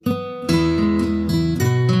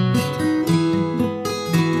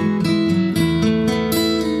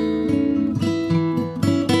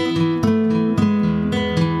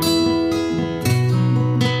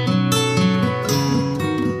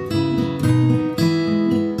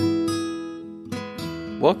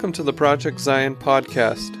Welcome to the Project Zion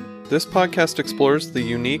podcast. This podcast explores the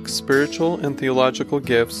unique spiritual and theological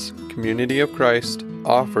gifts Community of Christ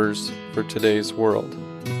offers for today's world.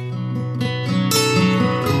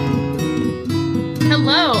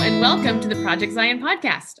 Hello, and welcome to the Project Zion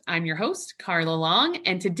podcast. I'm your host, Carla Long,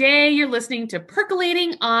 and today you're listening to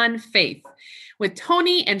Percolating on Faith with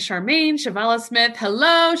Tony and Charmaine Chavala-Smith.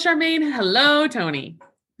 Hello, Charmaine. Hello, Tony.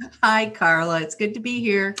 Hi, Carla. It's good to be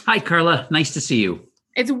here. Hi, Carla. Nice to see you.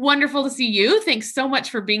 It's wonderful to see you. Thanks so much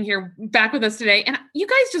for being here back with us today. And you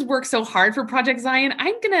guys just work so hard for Project Zion.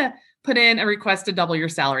 I'm going to put in a request to double your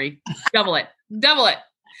salary. Double it. Double it.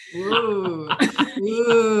 Ooh.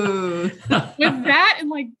 Ooh. With that and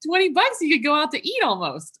like $20, you could go out to eat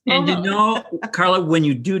almost. And you know, Carla, when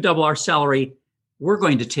you do double our salary, we're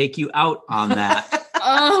going to take you out on that.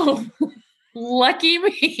 Oh, lucky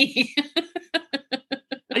me.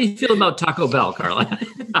 How do you feel about Taco Bell, Carla?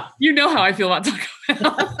 You know how I feel about Taco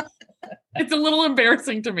Bell. It's a little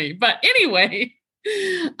embarrassing to me. But anyway,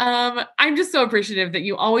 I'm just so appreciative that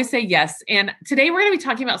you always say yes. And today we're going to be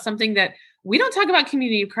talking about something that we don't talk about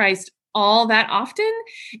Community of Christ all that often.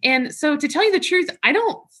 And so to tell you the truth, I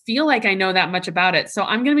don't feel like I know that much about it. So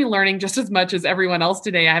I'm going to be learning just as much as everyone else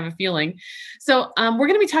today, I have a feeling. So we're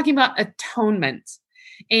going to be talking about atonement.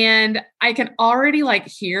 And I can already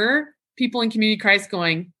hear people in Community of Christ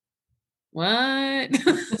going, what?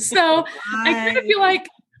 So I kind of feel like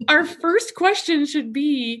our first question should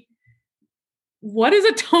be, what is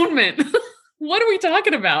atonement? What are we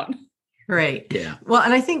talking about? Right. Yeah. Well,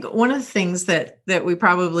 and I think one of the things that we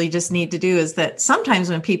probably just need to do is that sometimes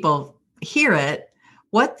when people hear it,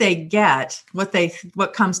 what they get,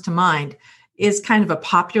 what comes to mind is kind of a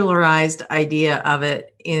popularized idea of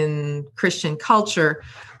it in Christian culture,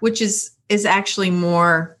 which is actually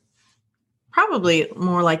probably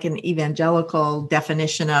more like an evangelical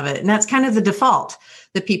definition of it. And that's kind of the default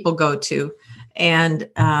that people go to. And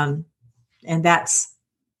that's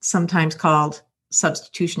sometimes called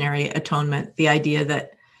substitutionary atonement, the idea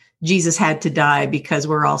that Jesus had to die because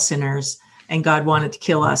we're all sinners and God wanted to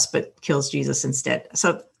kill us, but kills Jesus instead.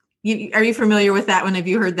 So are you familiar with that one? Have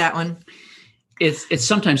you heard that one? It's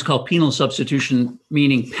sometimes called penal substitution,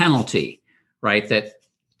 meaning penalty, right? That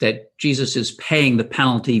Jesus is paying the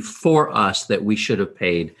penalty for us that we should have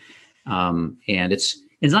paid. And it's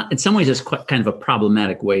not, in some ways, it's quite kind of a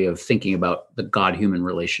problematic way of thinking about the God-human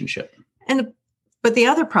relationship. But the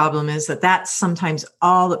other problem is that that's sometimes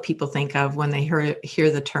all that people think of when they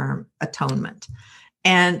hear the term atonement.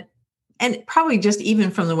 And probably just even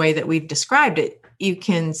from the way that we've described it, you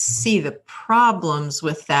can see the problems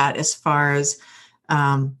with that as far as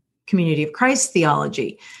Community of Christ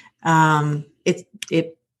theology.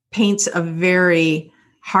 It paints a very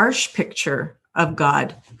harsh picture of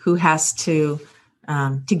God who has to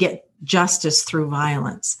get justice through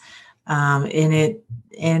violence.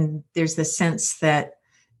 And there's the sense that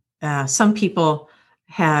some people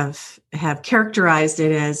have characterized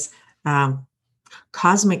it as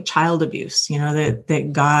cosmic child abuse, that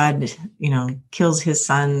God, kills his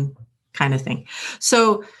son kind of thing.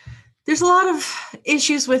 So there's a lot of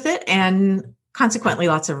issues with it and consequently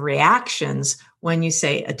lots of reactions when you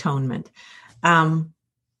say atonement.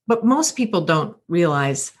 But most people don't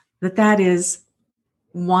realize that is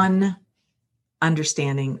one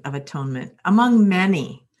understanding of atonement among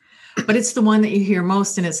many, but it's the one that you hear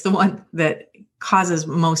most, and it's the one that causes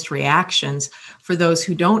most reactions for those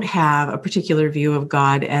who don't have a particular view of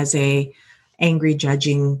God as a angry,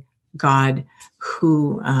 judging God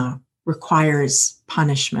who requires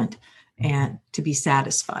punishment and to be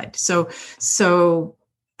satisfied. So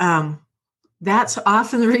that's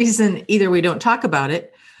often the reason either we don't talk about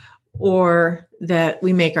it or that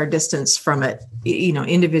we make our distance from it,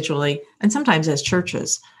 individually, and sometimes as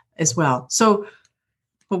churches as well. So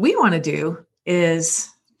what we want to do is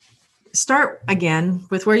start again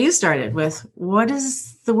with where you started with, what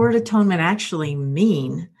does the word atonement actually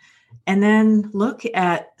mean? And then look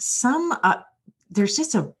at there's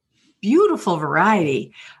just a beautiful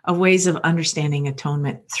variety of ways of understanding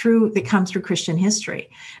atonement that come through Christian history.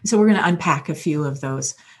 And so we're going to unpack a few of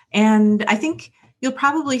those. And I think you'll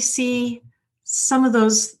probably see some of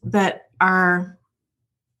those that are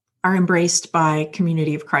embraced by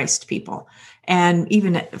Community of Christ people and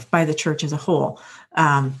even by the church as a whole.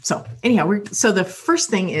 So the first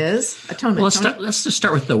thing is atonement. Well, let's just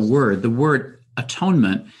start with the word. The word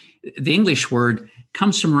atonement, the English word,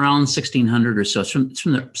 comes from around 1600 or so. It's from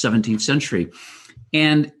the 17th century.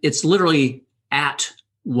 And it's literally at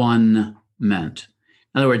one meant.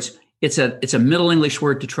 In other words, it's a Middle English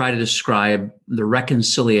word to try to describe the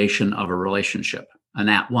reconciliation of a relationship, an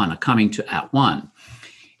at one, a coming to at one.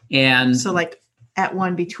 And so like at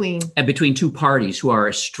one between two parties who are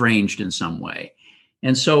estranged in some way.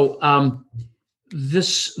 And so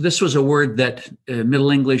this was a word that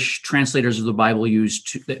Middle English translators of the Bible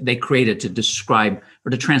they created to describe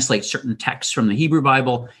or to translate certain texts from the Hebrew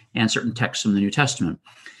Bible and certain texts from the New Testament.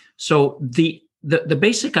 So the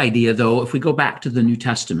basic idea, though, if we go back to the New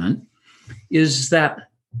Testament, is that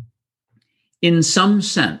in some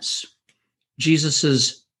sense,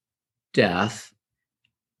 Jesus's death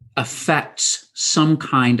affects some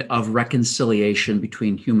kind of reconciliation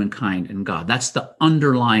between humankind and God. That's the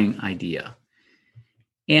underlying idea.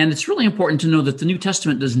 And it's really important to know that the New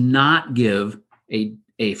Testament does not give a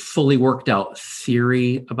fully worked out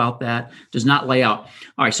theory about that, does not lay out,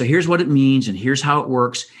 all right, so here's what it means and here's how it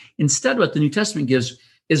works. Instead, what the New Testament gives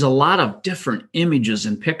is a lot of different images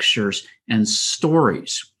and pictures and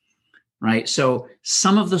stories, right? So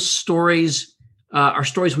some of the stories are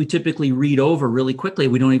stories we typically read over really quickly.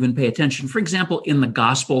 We don't even pay attention. For example, in the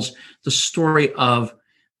Gospels, the story of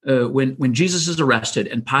when Jesus is arrested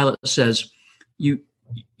and Pilate says,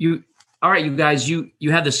 all right, you guys,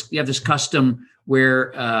 you have this custom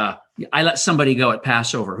where I let somebody go at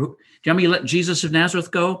Passover. Do you want me to let Jesus of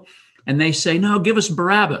Nazareth go? And they say, no, give us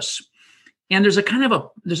Barabbas. And there's a kind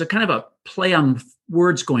of a play on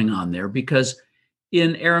words going on there, because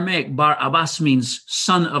in Aramaic, Bar Abbas means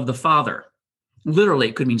son of the father. Literally,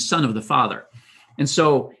 it could mean son of the father. And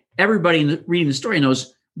so everybody reading the story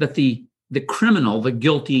knows that the criminal, the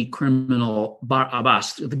guilty criminal, Bar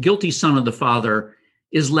Abbas, the guilty son of the father,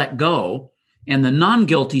 is let go, and the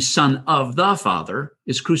non-guilty son of the father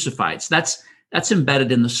is crucified. So that's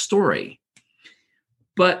embedded in the story.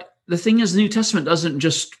 But the thing is, the New Testament doesn't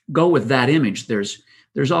just go with that image. There's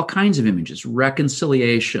all kinds of images: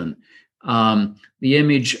 reconciliation, the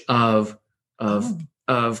image of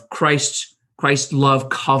Christ's love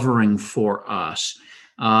covering for us,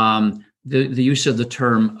 the use of the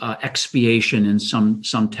term expiation in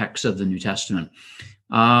some texts of the New Testament.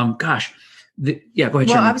 Go ahead. Well,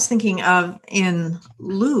 Sharon. I was thinking of in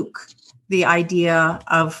Luke, the idea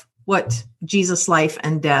of what Jesus' life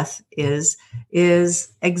and death is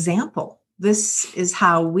example. This is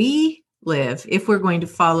how we live. If we're going to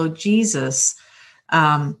follow Jesus,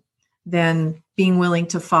 then being willing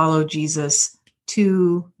to follow Jesus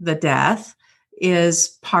to the death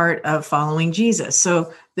is part of following Jesus.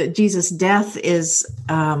 So that Jesus' death is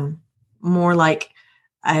more like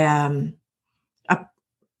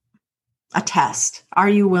a test. Are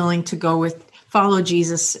you willing to follow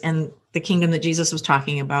Jesus and the kingdom that Jesus was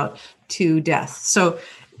talking about to death? So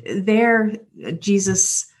there,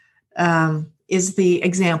 Jesus is the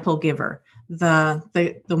example giver,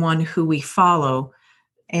 the one who we follow,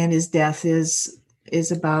 and his death is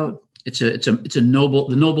about. It's a the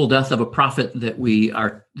noble death of a prophet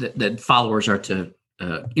that followers are to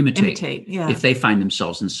imitate, yeah. If they find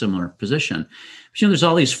themselves in a similar position. But, there's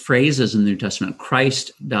all these phrases in the New Testament.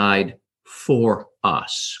 Christ died for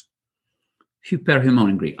us. Hyperhumon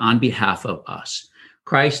in Greek, on behalf of us.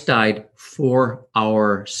 Christ died for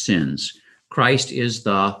our sins. Christ is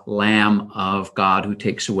the Lamb of God who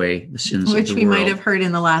takes away the sins of the world. Which we might have heard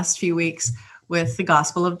in the last few weeks with the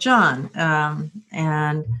Gospel of John.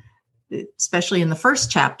 And especially in the first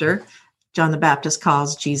chapter, John the Baptist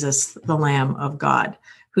calls Jesus the Lamb of God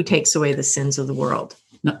who takes away the sins of the world.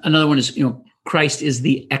 Another one is, Christ is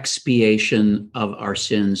the expiation of our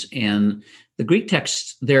sins. And the Greek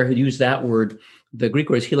text there who use that word, the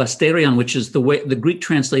Greek word is hilasterion, which is the way the Greek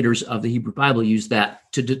translators of the Hebrew Bible use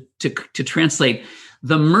that to translate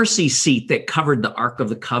the mercy seat that covered the Ark of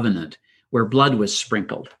the Covenant, where blood was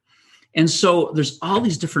sprinkled. And so there's all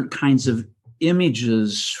these different kinds of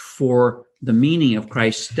images for the meaning of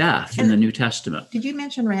Christ's death in the New Testament. Did you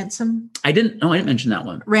mention ransom? I didn't mention that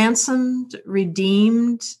one. Ransomed,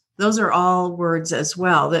 redeemed, those are all words as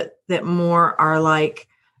well that more are like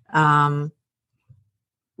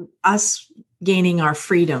us gaining our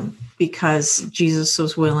freedom because Jesus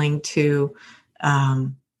was willing to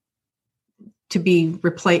be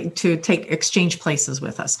replaced, to exchange places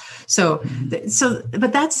with us.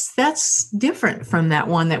 But that's different from that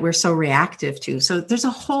one that we're so reactive to. So there's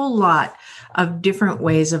a whole lot of different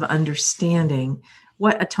ways of understanding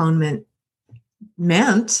what atonement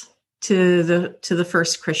meant to the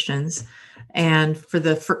first Christians and for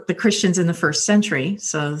the Christians in the first century.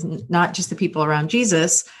 So not just the people around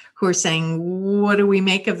Jesus who are saying, what do we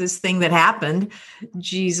make of this thing that happened?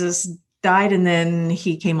 Jesus died and then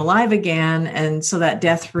he came alive again. And so that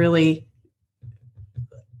death really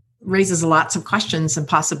raises lots of questions and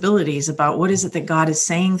possibilities about what is it that God is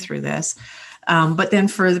saying through this. But then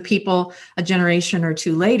for the people a generation or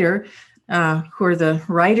two later, who are the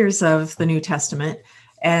writers of the New Testament,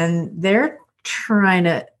 and they're trying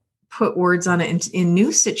to put words on it in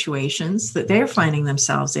new situations that they're finding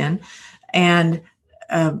themselves in. And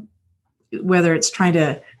whether it's trying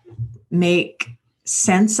to make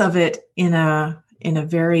sense of it in a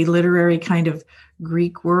very literary kind of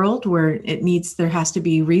Greek world where there has to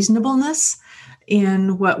be reasonableness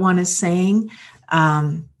in what one is saying.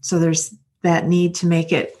 So there's that need to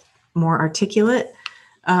make it more articulate,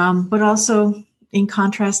 but also in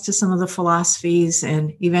contrast to some of the philosophies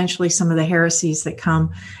and eventually some of the heresies that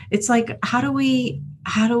come. It's like, how do we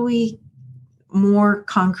more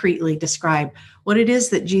concretely describe what it is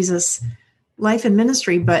that Jesus' life and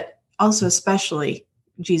ministry, but also especially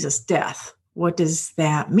Jesus' death? What does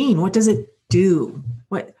that mean? What does it do?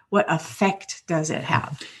 What effect does it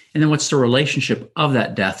have? And then what's the relationship of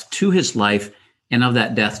that death to his life and of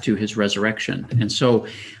that death to his resurrection? And so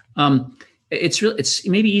it's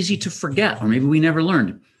maybe easy to forget, or maybe we never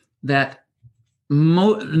learned that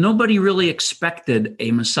nobody really expected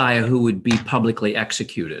a Messiah who would be publicly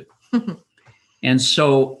executed. And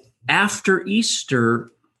so after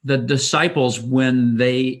Easter, the disciples, when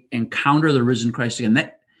they encounter the risen Christ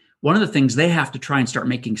again, one of the things they have to try and start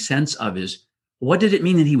making sense of is, what did it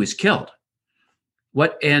mean that he was killed?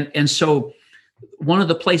 And so one of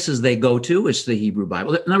the places they go to is the Hebrew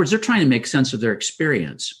Bible. In other words, they're trying to make sense of their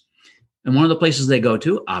experience. And one of the places they go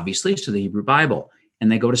to, obviously, is to the Hebrew Bible.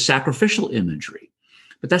 And they go to sacrificial imagery.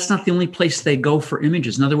 But that's not the only place they go for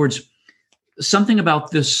images. In other words, something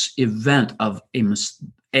about this event of the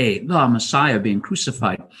Messiah being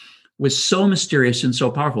crucified was so mysterious and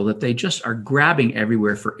so powerful that they just are grabbing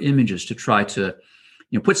everywhere for images to try to,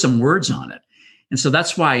 put some words on it. And so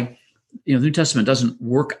that's why, the New Testament doesn't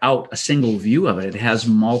work out a single view of it. It has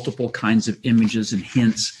multiple kinds of images and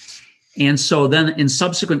hints. And so then in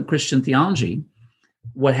subsequent Christian theology,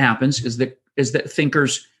 what happens is that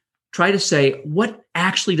thinkers try to say, what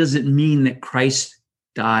actually does it mean that Christ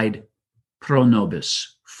died pro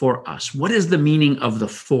nobis, for us? What is the meaning of the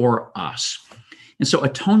for us? And so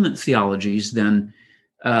atonement theologies then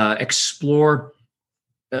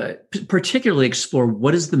particularly explore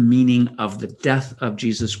what is the meaning of the death of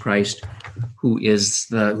Jesus Christ, who is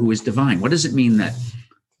divine. What does it mean that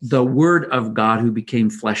the Word of God who became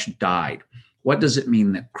flesh died? What does it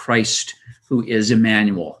mean that Christ, who is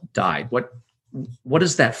Emmanuel, died? What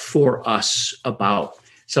is that for us about?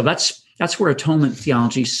 So that's where atonement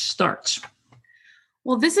theology starts.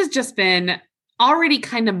 Well, this has just been already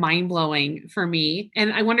kind of mind-blowing for me.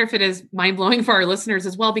 And I wonder if it is mind-blowing for our listeners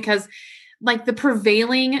as well, because like the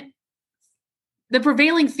prevailing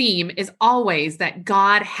theme is always that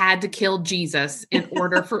God had to kill Jesus in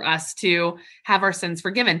order for us to have our sins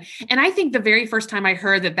forgiven. And I think the very first time I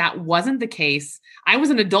heard that wasn't the case, I was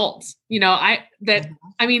an adult. It's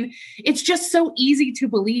just so easy to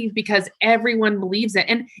believe because everyone believes it.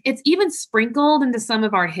 And it's even sprinkled into some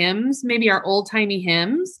of our hymns, maybe our old-timey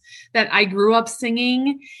hymns that I grew up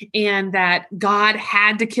singing, and that God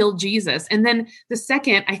had to kill Jesus. And then the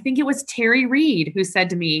second, I think it was Terry Reed who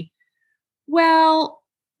said to me, well,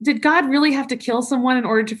 did God really have to kill someone in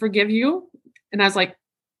order to forgive you? And I was like,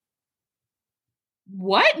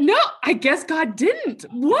 what? No, I guess God didn't.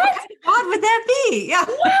 What God would that be? Yeah.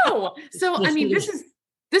 Wow. So,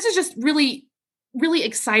 this is just really, really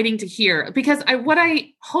exciting to hear, because what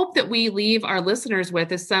I hope that we leave our listeners with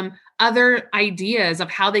is some other ideas of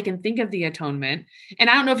how they can think of the atonement. And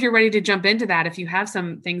I don't know if you're ready to jump into that, if you have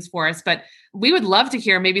some things for us, but we would love to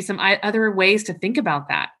hear maybe some other ways to think about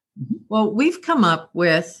that. Well, we've come up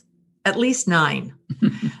with at least 9.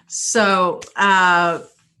 So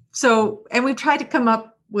we've tried to come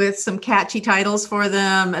up with some catchy titles for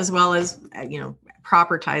them, as well as,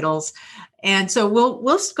 proper titles. And so we'll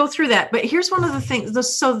go through that. But here's one of the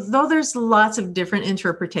things. So though there's lots of different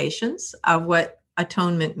interpretations of what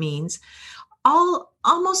atonement means,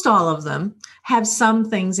 almost all of them have some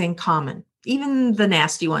things in common. Even the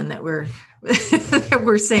nasty one that we're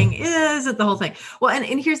saying isn't the whole thing. Well,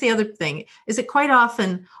 and here's the other thing, is that quite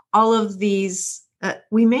often all of these,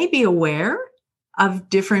 we may be aware of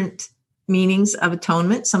different meanings of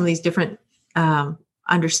atonement, some of these different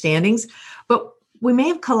understandings, but we may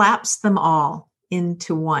have collapsed them all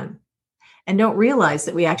into one and don't realize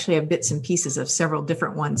that we actually have bits and pieces of several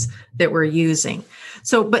different ones that we're using.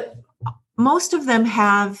 So, but most of them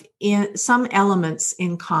have some elements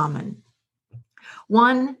in common.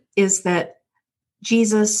 One is that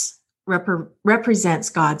Jesus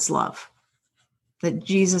represents God's love, that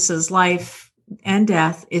Jesus's life and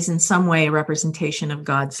death is in some way a representation of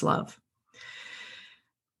God's love,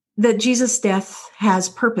 that Jesus' death has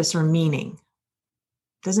purpose or meaning.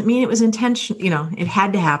 Doesn't mean it was intentional, it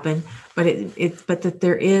had to happen, but but that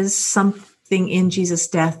there is something in Jesus'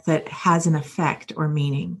 death that has an effect or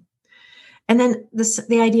meaning. And then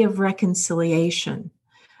the idea of reconciliation,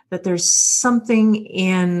 that there's something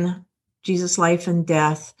in Jesus' life and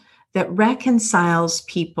death that reconciles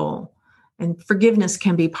people, and forgiveness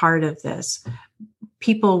can be part of this.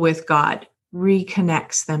 People with God,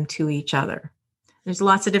 reconnects them to each other. There's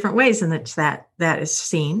lots of different ways in which that is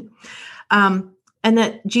seen. And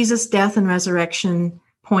that Jesus' death and resurrection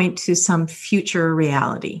point to some future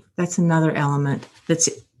reality. That's another element that's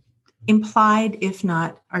implied, if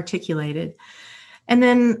not articulated. And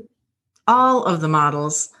then all of the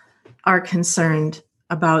models are concerned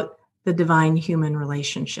about the divine-human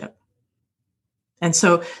relationship. And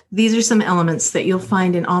so these are some elements that you'll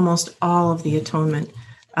find in almost all of the atonement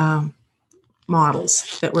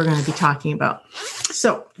models that we're going to be talking about.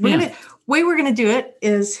 So way we're going to do it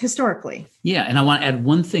is historically. Yeah, and I want to add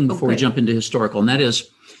one thing before we jump into historical, and that is,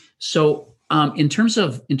 so in terms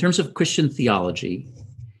of Christian theology,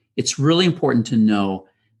 it's really important to know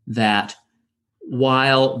that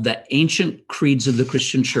while the ancient creeds of the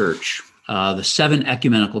Christian Church, the 7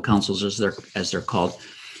 ecumenical councils as they're called,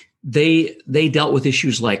 they dealt with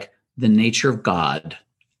issues like the nature of God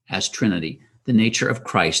as Trinity, the nature of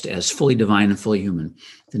Christ as fully divine and fully human,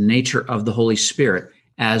 the nature of the Holy Spirit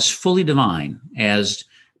as fully divine, as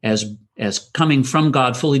coming from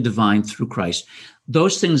God, fully divine through Christ.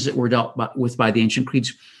 Those things that were dealt with by the ancient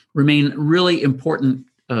creeds remain really important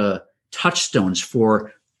touchstones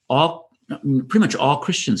for pretty much all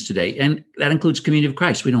Christians today, and that includes Community of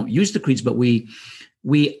Christ. We don't use the creeds, but we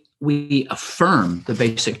affirm the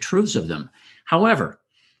basic truths of them. However,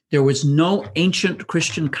 there was no ancient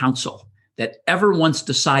Christian council that ever once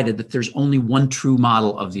decided that there's only one true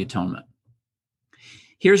model of the atonement.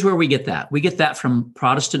 Here's where we get that. We get that from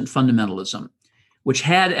Protestant fundamentalism, which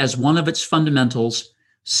had as one of its fundamentals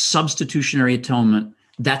substitutionary atonement.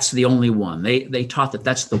 That's the only one. They taught that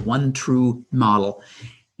that's the one true model.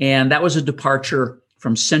 And that was a departure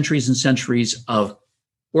from centuries and centuries of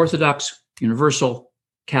Orthodox, universal,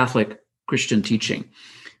 Catholic, Christian teaching.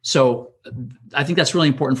 So I think that's really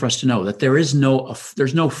important for us to know that there's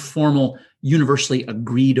no formal, universally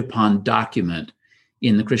agreed upon document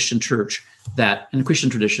in the Christian church in the Christian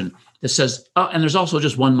tradition that says, and there's also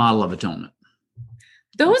just one model of atonement.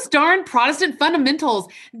 Those darn Protestant fundamentals,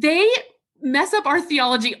 they mess up our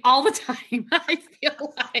theology all the time. I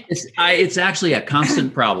feel like it's actually a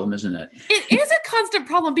constant problem, isn't it? It is a constant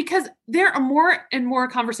problem because there are more and more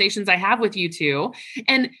conversations I have with you two,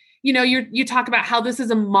 and you talk about how this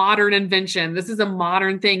is a modern invention. This is a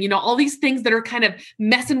modern thing, all these things that are kind of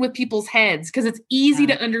messing with people's heads because it's easy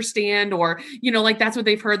to understand, or, like that's what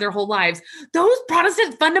they've heard their whole lives. Those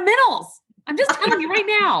Protestant fundamentals, I'm just telling you right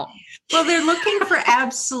now. Well, they're looking for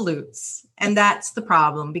absolutes. And that's the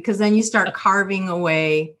problem, because then you start carving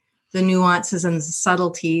away the nuances and the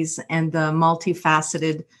subtleties and the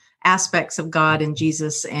multifaceted aspects of God and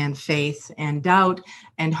Jesus and faith and doubt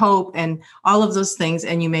and hope and all of those things,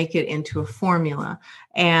 and you make it into a formula.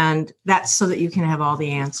 And that's so that you can have all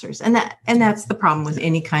the answers. And that's the problem with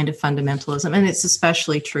any kind of fundamentalism, and it's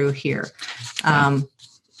especially true here.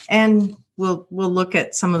 And we'll look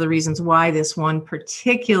at some of the reasons why this one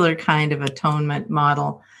particular kind of atonement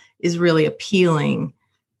model is really appealing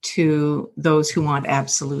to those who want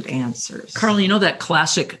absolute answers. Carl, that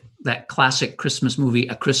classic Christmas movie,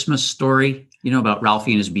 A Christmas Story, about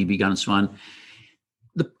Ralphie and his BB gun and so on.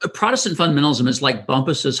 The Protestant fundamentalism is like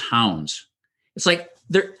Bumpus's hounds. It's like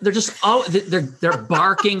they're just they're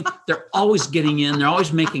barking. They're always getting in. They're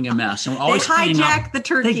always making a mess. And always they hijack the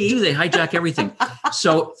turkey. They do. They hijack everything.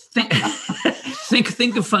 So think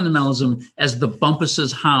of fundamentalism as the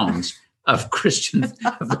Bumpus's hounds of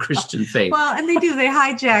the Christian faith. Well, and they do. They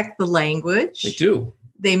hijack the language. They do.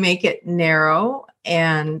 They make it narrow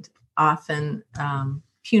and often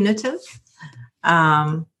punitive.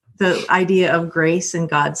 The idea of grace and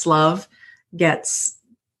God's love gets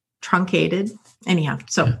truncated. Anyhow,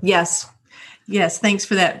 so yes, thanks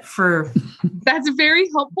for that. That's very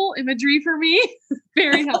helpful imagery for me.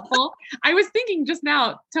 Very helpful. I was thinking just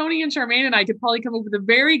now, Tony and Charmaine and I could probably come up with a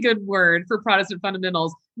very good word for Protestant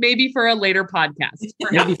fundamentals, maybe for a later podcast.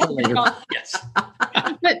 Maybe for later. Yes.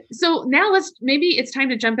 But so now maybe it's time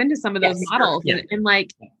to jump into some of those models and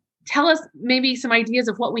like tell us maybe some ideas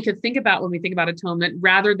of what we could think about when we think about atonement,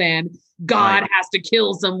 rather than God has to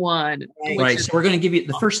kill someone. Right. So we're going to give you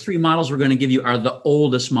the first 3 models we're going to give you are the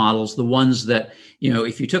oldest models, the ones that,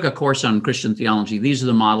 if you took a course on Christian theology, these are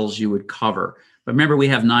the models you would cover. But remember, we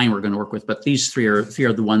have 9 we're going to work with, but these 3 are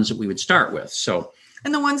the ones that we would start with. So,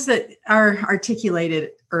 and the ones that are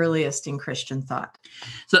articulated earliest in Christian thought.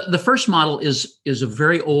 So the first model is a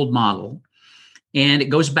very old model, And it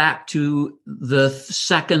goes back to the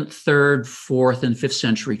 2nd, 3rd, 4th, and 5th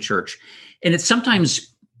century church. And it's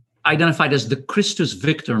sometimes identified as the Christus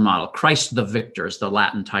Victor model. Christ the Victor is the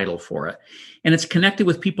Latin title for it. And it's connected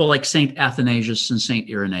with people like St. Athanasius and St.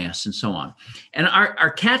 Irenaeus and so on. And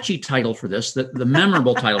our catchy title for this, the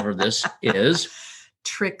memorable title for this is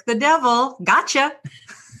Trick the Devil. Gotcha.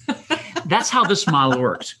 That's how this model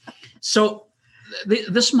works. So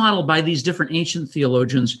this model by these different ancient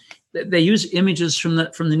theologians, they use images from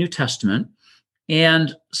the New Testament.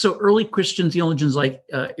 And so early Christian theologians like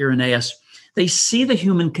Irenaeus, they see the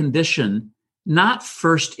human condition not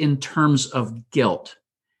first in terms of guilt,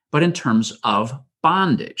 but in terms of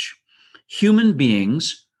bondage. Human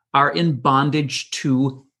beings are in bondage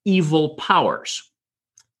to evil powers.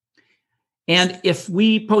 And if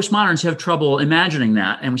we postmoderns have trouble imagining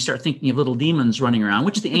that, and we start thinking of little demons running around,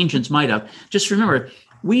 which the ancients might have, just remember,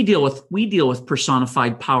 we deal with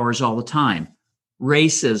personified powers all the time.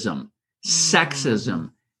 Racism,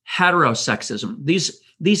 sexism, heterosexism.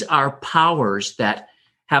 These are powers that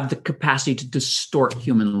have the capacity to distort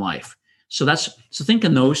human life. So think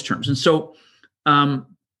in those terms. And so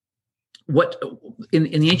what in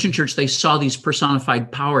the ancient church, they saw these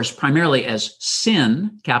personified powers primarily as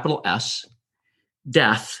sin, capital S,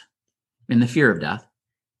 death, in the fear of death,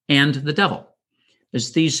 and the devil.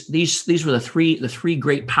 There's these were the three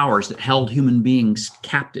great powers that held human beings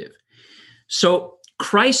captive. So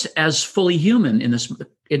Christ as fully human in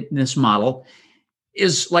this model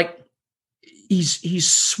is like he's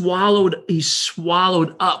swallowed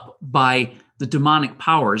up by the demonic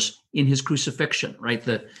powers in his crucifixion, right?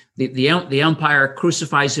 The empire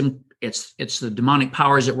crucifies him. It's the demonic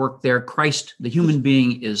powers at work there. Christ, the human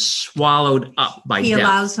being, is swallowed up by death. He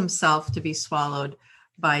allows himself to be swallowed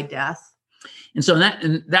by death. And so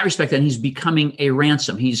in that respect, then he's becoming a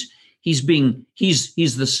ransom. He's this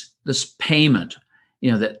payment,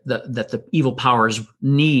 that the evil powers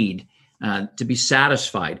need to be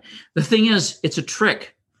satisfied. The thing is, it's a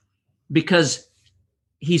trick because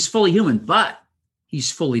he's fully human, but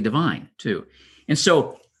he's fully divine too. And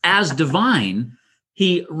so, as divine,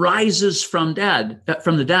 he rises from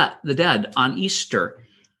the dead on Easter,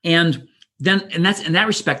 and that's in that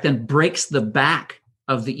respect then breaks the back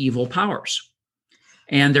of the evil powers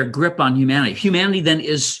and their grip on humanity. Humanity then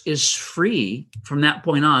is free from that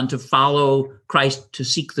point on to follow Christ, to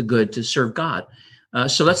seek the good, to serve God.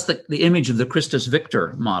 So that's the image of the Christus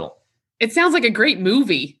Victor model. It sounds like a great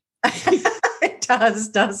movie. It does,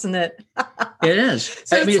 doesn't it? It is.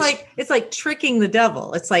 So it's like tricking the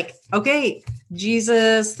devil. It's like, okay,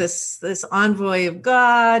 Jesus, this envoy of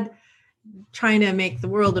God, trying to make the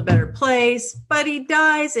world a better place, but he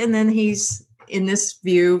dies, and then he's, in this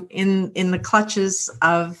view, in the clutches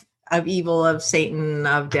of evil, of Satan,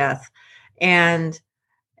 of death, and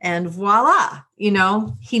voila, he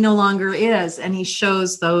no longer is, and he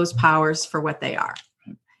shows those powers for what they are,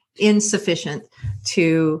 insufficient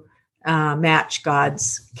to match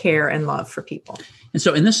God's care and love for people. And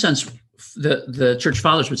so in this sense, the church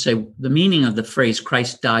fathers would say the meaning of the phrase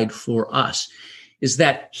 "Christ died for us" is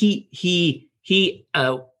that he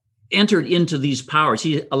entered into these powers.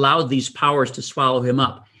 He allowed these powers to swallow him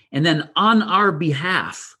up, and then on our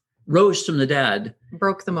behalf rose from the dead,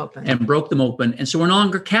 broke them open. And so we're no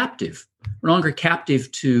longer captive. We're no longer captive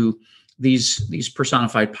to these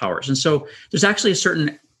personified powers. And so there's actually a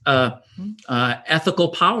certain ethical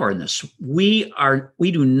power in this. We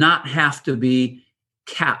do not have to be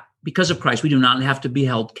because of Christ. We do not have to be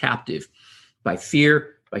held captive by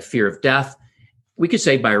fear of death. We could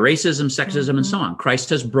say by racism, sexism, and so on.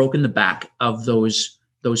 Christ has broken the back of those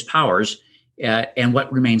powers, and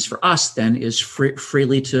what remains for us then is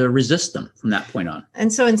freely to resist them from that point on.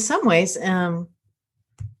 And so, in some ways,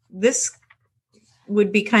 this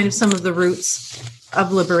would be kind of some of the roots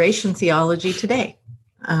of liberation theology today.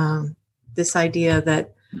 This idea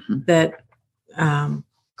that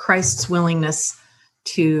Christ's willingness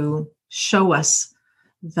to show us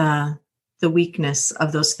the weakness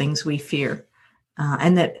of those things we fear,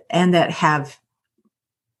 and that have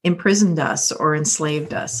imprisoned us or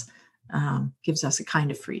enslaved us, gives us a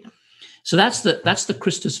kind of freedom. So that's the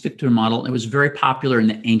Christus Victor model. It was very popular in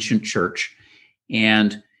the ancient church,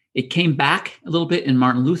 and it came back a little bit in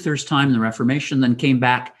Martin Luther's time in the Reformation. Then came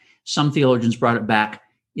back. Some theologians brought it back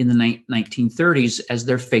in the 1930s as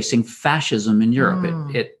they're facing fascism in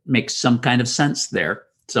Europe. It makes some kind of sense there.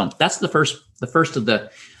 So that's the first of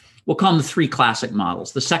the, we'll call them the three classic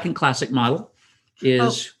models. The second classic model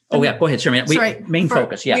is, go ahead, Sherry. Main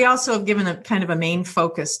focus. Yeah. We also have given a kind of a main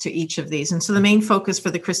focus to each of these. And so the main focus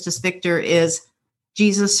for the Christus Victor is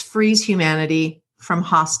Jesus frees humanity from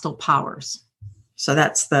hostile powers. So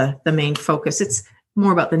that's the main focus. It's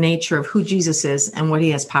more about the nature of who Jesus is and what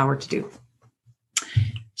he has power to do.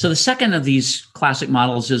 So the second of these classic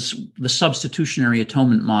models is the substitutionary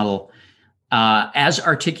atonement model, as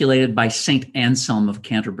articulated by Saint Anselm of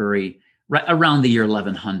Canterbury right around the year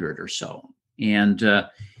 1100 or so. And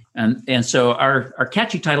so our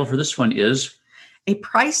catchy title for this one is A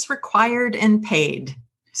Price Required and Paid.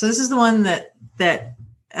 So this is the one that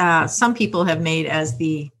some people have made as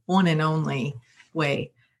the one and only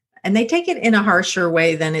way. And they take it in a harsher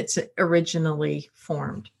way than it's originally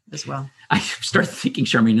formed as well. I started thinking,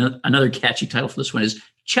 Charmaine, another catchy title for this one is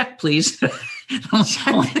Check, Please.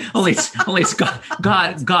 only it's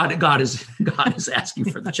God is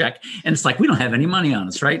asking for the check. And it's like, we don't have any money on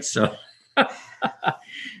us, right? So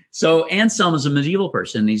Anselm is a medieval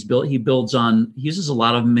person. He uses a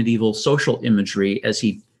lot of medieval social imagery as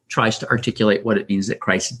he tries to articulate what it means that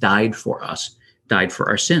Christ died for us, died for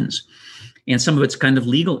our sins. And some of it's kind of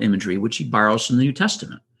legal imagery, which he borrows from the New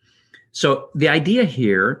Testament. So the idea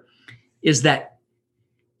here is that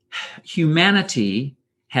humanity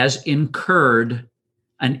has incurred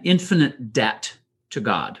an infinite debt to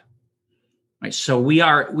God. Right? So we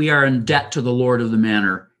are in debt to the Lord of the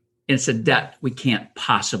Manor. And it's a debt we can't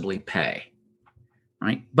possibly pay.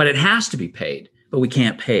 Right? But it has to be paid, but we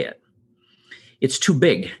can't pay it. It's too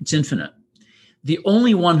big. It's infinite. The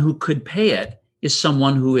only one who could pay it is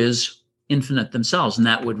someone who is infinite themselves, and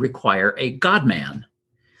that would require a God-man,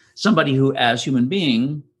 somebody who, as human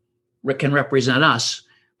being, can represent us,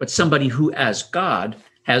 but somebody who, as God,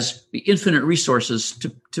 has the infinite resources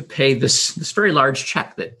to pay this very large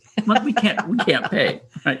check that we can't pay.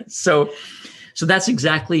 Right? So that's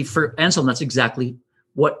exactly, for Anselm, that's exactly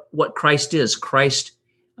what Christ is. Christ's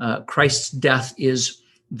death is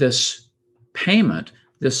this payment.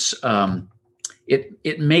 This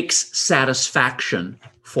it makes satisfaction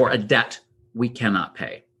for a debt we cannot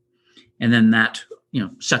pay, and then that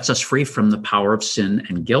sets us free from the power of sin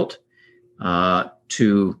and guilt.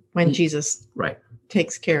 When Jesus right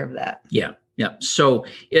takes care of that. Yeah. So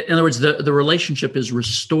in other words, the relationship is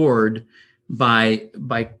restored by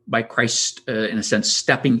Christ, in a sense,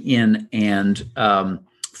 stepping in and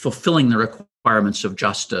fulfilling the requirements of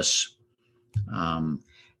justice.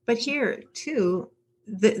 But here too,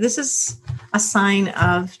 this is a sign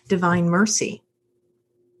of divine mercy,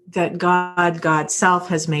 that God's self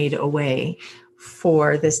has made a way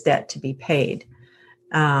for this debt to be paid.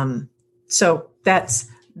 So that's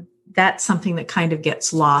something that kind of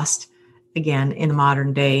gets lost again in a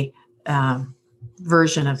modern day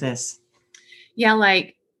version of this. Yeah,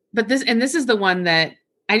 but this is the one that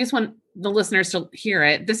I just want the listeners to hear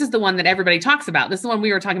it. This is the one that everybody talks about. This is the one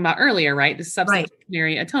we were talking about earlier, right? The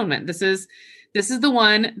substitutionary atonement. This is the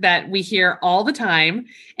one that we hear all the time.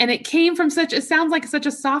 And it came from it sounds like such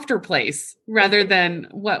a softer place rather than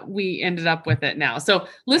what we ended up with it now. So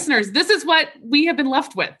listeners, this is what we have been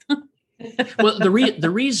left with. Well, the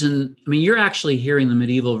reason, you're actually hearing the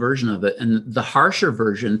medieval version of it, and the harsher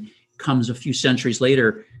version comes a few centuries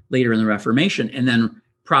later in the Reformation, and then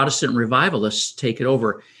Protestant revivalists take it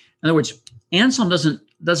over. In other words, Anselm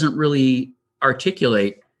doesn't really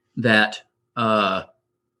articulate that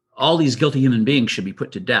all these guilty human beings should be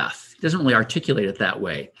put to death. He doesn't really articulate it that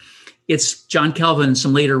way. It's John Calvin,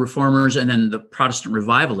 some later reformers, and then the Protestant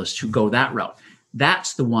revivalists who go that route.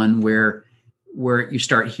 That's the one where you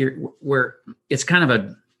start here, where it's kind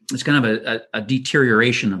of a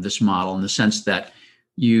deterioration of this model, in the sense that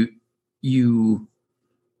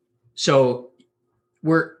so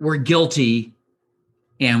we're guilty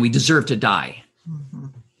and we deserve to die. Mm-hmm.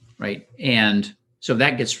 Right? And so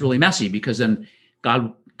that gets really messy, because then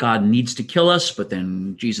God needs to kill us, but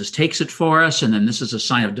then Jesus takes it for us, and then this is a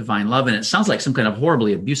sign of divine love, and it sounds like some kind of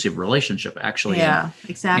horribly abusive relationship, actually. Yeah,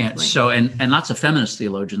 exactly. And so, and lots of feminist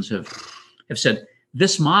theologians have said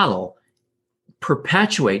this model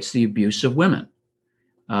perpetuates the abuse of women,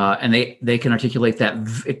 and they can articulate that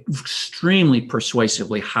extremely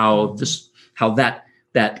persuasively. How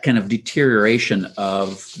that kind of deterioration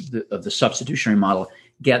of the substitutionary model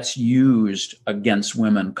gets used against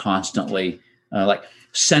women constantly, like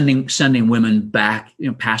sending women back.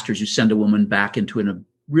 Pastors who send a woman back into a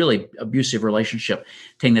really abusive relationship,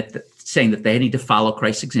 saying that they need to follow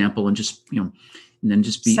Christ's example and just and then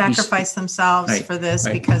just sacrifice themselves right, for this,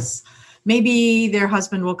 right. Because maybe their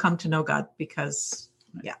husband will come to know God because,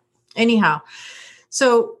 yeah. Anyhow,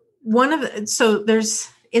 so there's,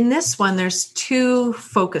 in this one, there's two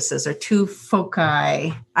focuses, or two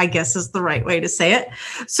foci, I guess is the right way to say it.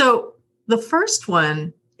 So the first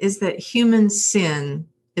one is that human sin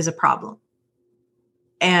is a problem.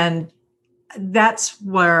 And that's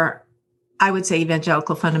where I would say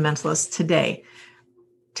evangelical fundamentalists today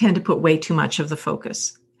tend to put way too much of the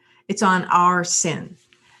focus. It's on our sin.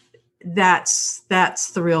 That's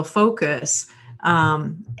the real focus.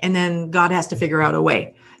 And then God has to figure out a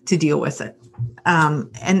way to deal with it.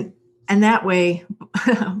 And that way,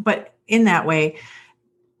 but in that way,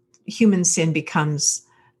 human sin becomes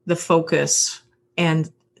the focus,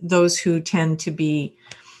 and those who tend to be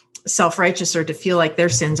self-righteous or to feel like their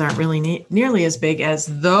sins aren't really nearly as big as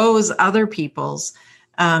those other people's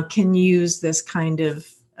can use this kind of,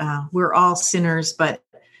 we're all sinners, but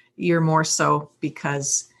you're more so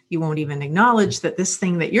because you won't even acknowledge that this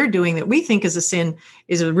thing that you're doing that we think is a sin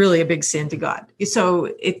is really a big sin to God.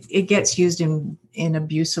 So it gets used in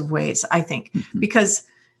abusive ways, I think, because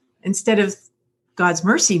instead of God's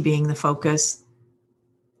mercy being the focus,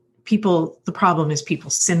 the problem is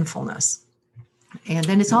people's sinfulness. And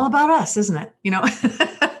then it's all about us, isn't it? You know?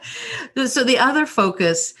 So the other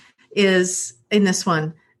focus is in this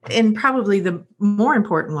one, and probably the more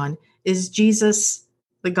important one, is Jesus,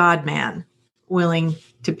 the God-man, willing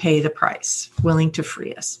to pay the price, willing to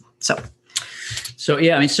free us. So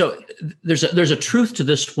yeah, I mean, so there's a truth to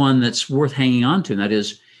this one that's worth hanging on to, and that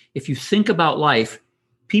is, if you think about life,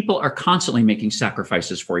 people are constantly making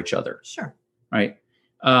sacrifices for each other. Sure. Right.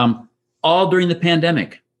 All during the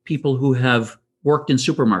pandemic, people who have worked in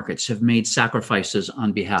supermarkets have made sacrifices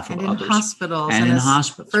on behalf of others. Hospitals and in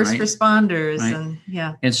hospitals, first right? responders, right? and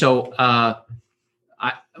yeah. And so,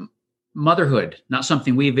 motherhood, not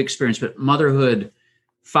something we've experienced, but motherhood,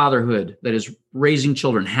 fatherhood, that is raising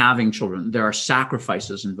children, having children, there are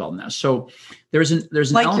sacrifices involved in that. So there's an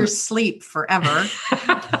like element. your sleep forever.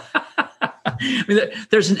 I mean,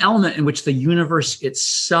 there's an element in which the universe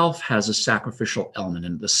itself has a sacrificial element,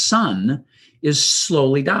 and the sun is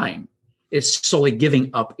slowly dying. It's slowly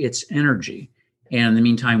giving up its energy. And in the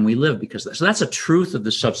meantime, we live because of that. So that's a truth of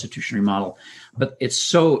the substitutionary model, but it's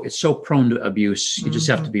so prone to abuse. You just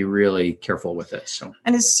have to be really careful with it. So,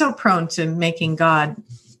 and it's so prone to making God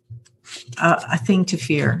a thing to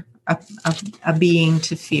fear, a being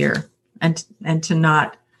to fear, and to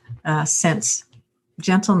not sense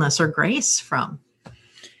gentleness or grace from.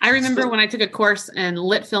 I remember when I took a course in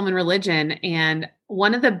lit film and religion, and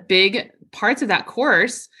one of the big parts of that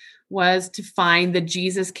course was to find the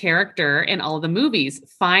Jesus character in all of the movies,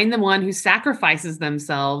 find the one who sacrifices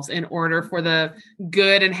themselves in order for the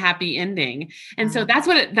good and happy ending. And so that's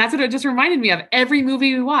what it just reminded me of. Every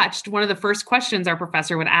movie we watched, one of the first questions our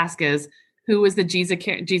professor would ask is, who was the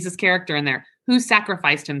Jesus character in there? Who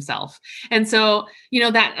sacrificed himself? And so,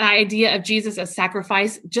 that idea of Jesus as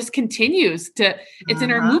sacrifice just continues it's in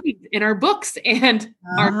our movies, in our books, and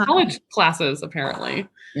our college classes, apparently.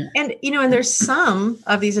 Yeah. And, and there's some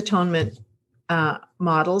of these atonement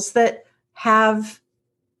models that have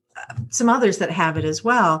some others that have it as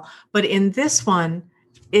well. But in this one,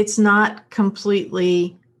 it's not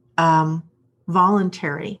completely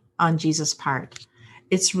voluntary on Jesus' part.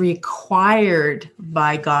 It's required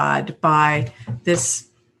by God by this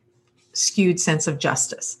skewed sense of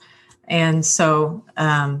justice. And so,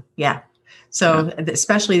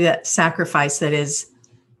 especially that sacrifice that is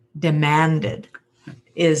demanded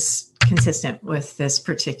is consistent with this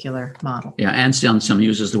particular model. Yeah, Anselm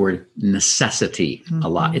uses the word necessity a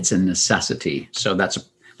lot. It's a necessity. So that's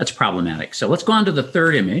problematic. So let's go on to the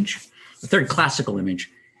third image, the third classical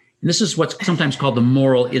image. And this is what's sometimes called the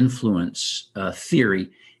moral influence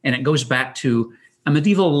theory. And it goes back to a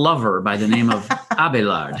medieval lover by the name of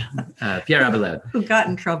Abelard, Pierre Abelard. Who got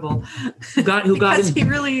in trouble. Because he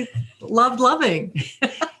really loved loving.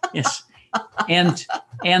 Yes. And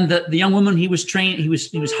the young woman he was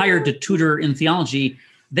hired to tutor in theology.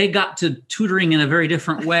 They got to tutoring in a very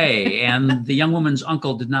different way. And the young woman's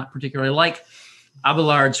uncle did not particularly like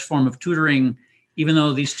Abelard's form of tutoring, even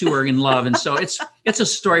though these two are in love. And so it's a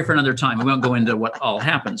story for another time. We won't go into what all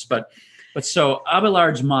happens, but so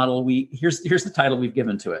Abelard's model, here's the title we've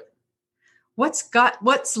given to it. What's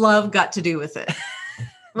love got to do with it?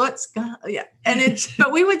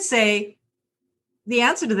 But we would say the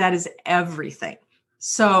answer to that is everything.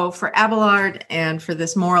 So for Abelard and for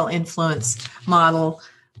this moral influence model,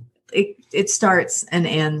 it starts and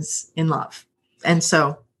ends in love. And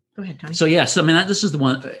so go ahead, Tony. So yes, I mean, this is the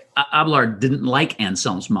one. Abelard didn't like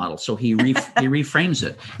Anselm's model, so he reframes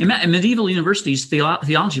it. In medieval universities,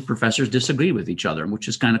 theology professors disagree with each other, which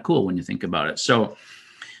is kind of cool when you think about it. So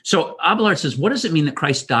Abelard says, what does it mean that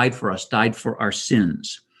Christ died for us, died for our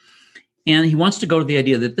sins? And he wants to go to the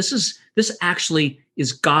idea that this actually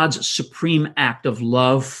is God's supreme act of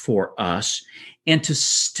love for us, and to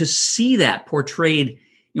see that portrayed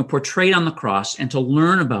on the cross and to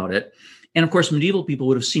learn about it. And of course, medieval people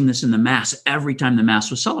would have seen this in the Mass every time the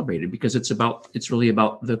Mass was celebrated, because it's really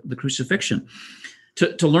about the crucifixion.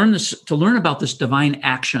 to learn about this divine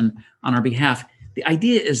action on our behalf, the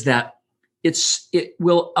idea is that it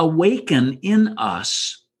will awaken in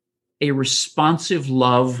us a responsive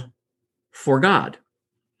love for God.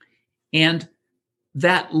 And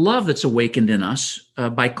that love that's awakened in us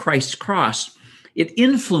by Christ's cross, it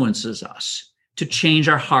influences us to change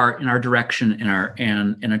our heart and our direction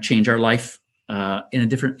and change our life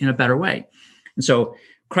in a better way. And so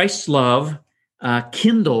Christ's love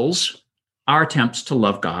kindles our attempts to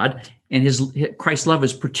love God, and Christ's love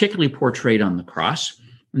is particularly portrayed on the cross,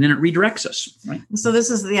 and then it redirects us. Right? So this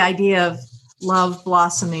is the idea of love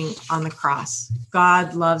blossoming on the cross.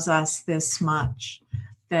 God loves us this much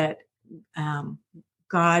that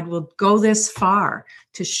God will go this far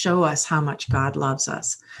to show us how much God loves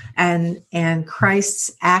us, and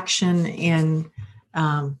Christ's action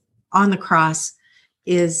on the cross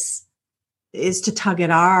is to tug at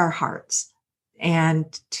our hearts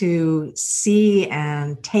and to see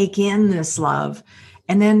and take in this love,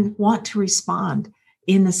 and then want to respond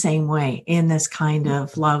in the same way, in this kind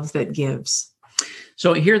of love that gives.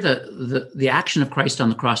 So here, the action of Christ on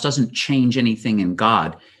the cross doesn't change anything in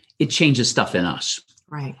God; it changes stuff in us.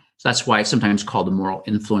 Right. So that's why it's sometimes called the moral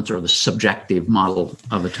influence or the subjective model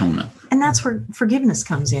of atonement. And that's where forgiveness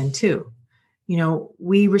comes in too.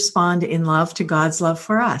 We respond in love to God's love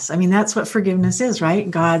for us. I mean, that's what forgiveness is, right?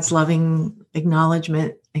 God's loving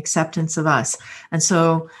acknowledgement, acceptance of us. And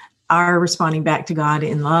so our responding back to God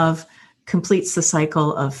in love completes the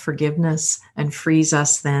cycle of forgiveness and frees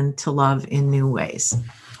us then to love in new ways.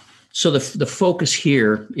 So the focus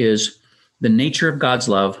here is the nature of God's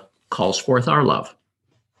love calls forth our love.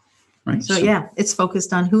 Right? So yeah, it's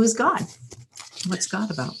focused on who is God. What's God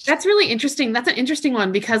about? That's really interesting. That's an interesting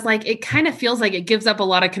one because it kind of feels like it gives up a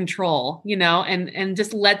lot of control, and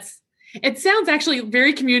just it sounds actually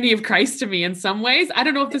very Community of Christ to me in some ways. I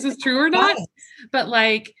don't know if this is true or not, but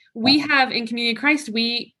we have in Community of Christ,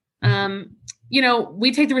 we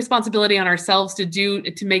take the responsibility on ourselves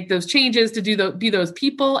to make those changes, to be those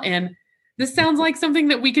people. And this sounds like something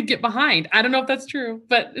that we could get behind. I don't know if that's true,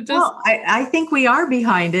 but it does. Well, I think we are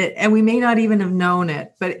behind it, and we may not even have known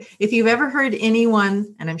it. But if you've ever heard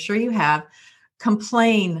anyone, and I'm sure you have,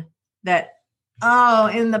 complain that,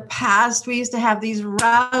 in the past, we used to have these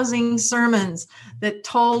rousing sermons that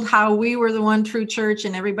told how we were the one true church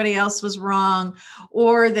and everybody else was wrong,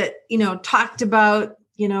 or that, talked about,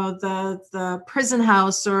 the prison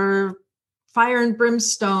house or fire and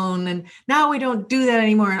brimstone, and now we don't do that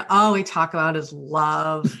anymore, and all we talk about is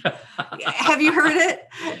love. Have you heard it?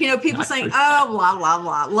 People saying, blah blah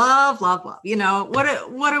blah, love,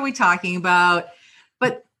 what are we talking about?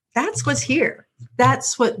 But that's what's here.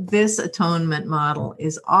 That's what this atonement model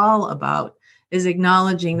is all about, is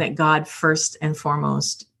acknowledging that God first and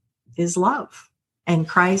foremost is love, and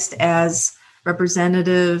Christ as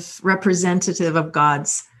representative of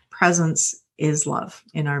God's presence is love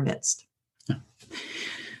in our midst.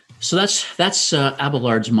 So that's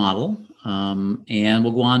Abelard's model, and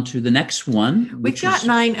we'll go on to the next one. We've got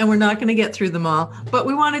 9, and we're not going to get through them all, but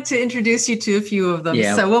we wanted to introduce you to a few of them.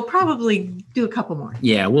 Yeah. So we'll probably do a couple more.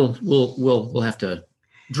 Yeah, we'll have to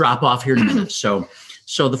drop off here in a minute. So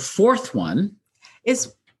the fourth one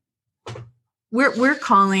is we're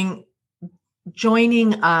calling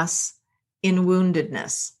joining us in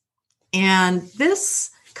woundedness, and this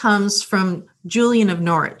comes from Julian of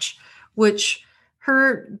Norwich, which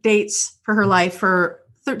her dates for her life are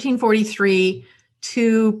 1343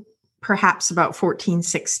 to perhaps about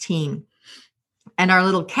 1416. And our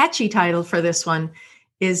little catchy title for this one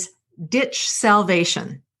is Ditch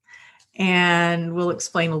Salvation. And we'll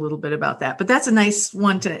explain a little bit about that. But that's a nice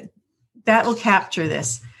one that will capture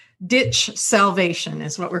this. Ditch Salvation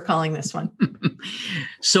is what we're calling this one.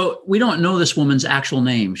 So we don't know this woman's actual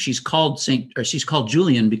name. She's called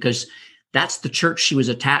Julian because that's the church she was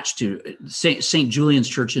attached to, St. Julian's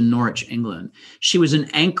Church in Norwich, England. She was an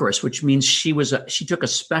anchoress, which means she took a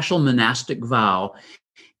special monastic vow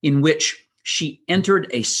in which she entered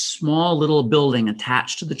a small little building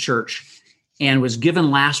attached to the church and was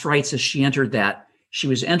given last rites as she entered that. She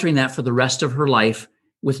was entering that for the rest of her life,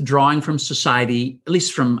 withdrawing from society, at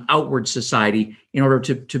least from outward society, in order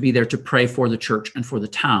to be there to pray for the church and for the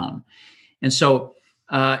town. And so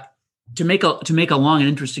to make a long and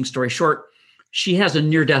interesting story short, she has a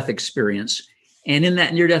near-death experience. And in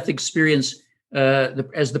that near-death experience,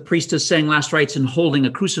 as the priest is saying last rites and holding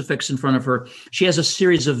a crucifix in front of her, she has a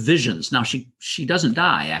series of visions. Now, she doesn't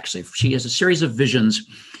die, actually. She has a series of visions.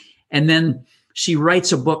 And then she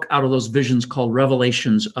writes a book out of those visions called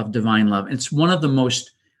Revelations of Divine Love. It's one of the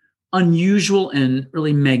most unusual and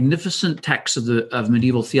really magnificent texts of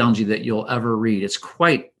medieval theology that you'll ever read. It's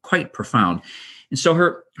quite profound. And so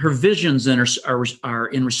her visions then are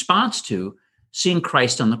in response to seeing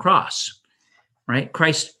Christ on the cross, right?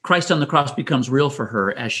 Christ on the cross becomes real for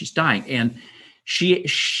her as she's dying. And she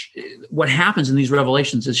what happens in these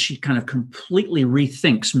revelations is she kind of completely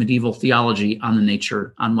rethinks medieval theology on the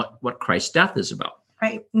nature, on what Christ's death is about.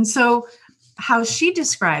 Right. And so how she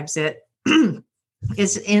describes it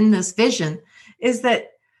is in this vision is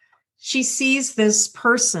that she sees this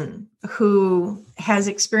person who has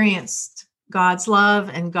experienced God's love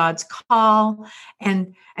and God's call,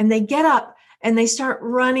 and they get up and they start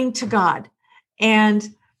running to God,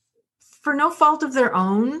 and for no fault of their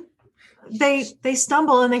own, they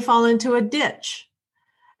stumble and they fall into a ditch,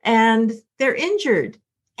 and they're injured,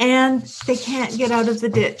 and they can't get out of the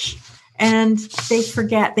ditch, and they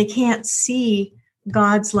forget, they can't see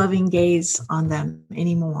God's loving gaze on them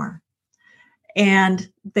anymore,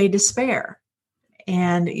 and they despair.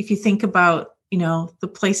 And if you think about, the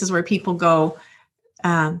places where people go,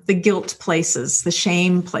 the guilt places, the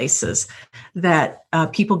shame places that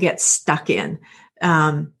people get stuck in,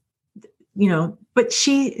 but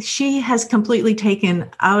she has completely taken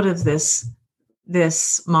out of this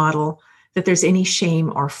model that there's any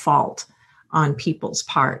shame or fault on people's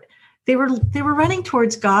part. They were running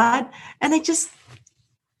towards God, and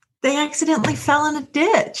they accidentally fell in a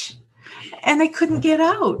ditch, and they couldn't get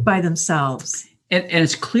out by themselves. And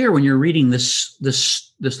it's clear when you're reading this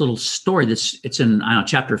little story. It's in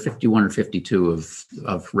chapter 51 or 52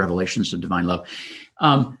 of Revelations of Divine Love.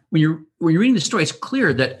 When you're reading the story, it's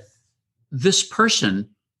clear that this person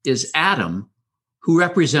is Adam, who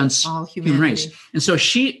represents all human race. And so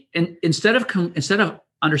she, instead of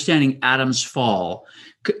understanding Adam's fall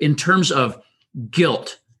in terms of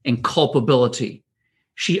guilt and culpability,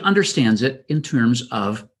 she understands it in terms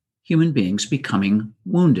of human beings becoming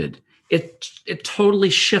wounded. It totally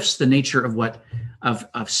shifts the nature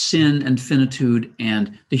of sin and finitude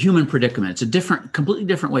and the human predicament. It's a completely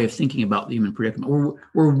different way of thinking about the human predicament.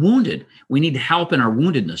 We're wounded. We need help in our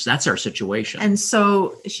woundedness. That's our situation. And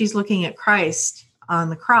so she's looking at Christ on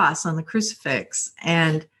the cross, on the crucifix,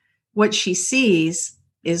 and what she sees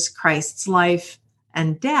is Christ's life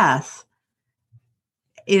and death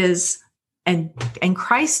and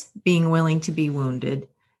Christ being willing to be wounded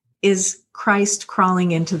is Christ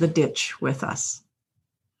crawling into the ditch with us.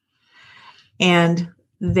 And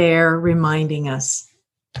they're reminding us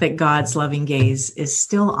that God's loving gaze is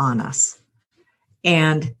still on us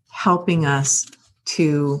and helping us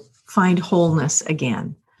to find wholeness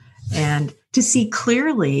again and to see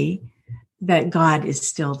clearly that God is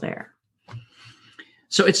still there.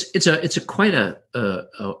 So it's quite a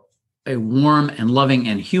warm and loving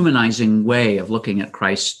and humanizing way of looking at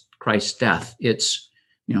Christ's death. It's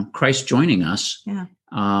Christ joining us. Yeah.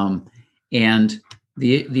 And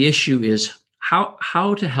the issue is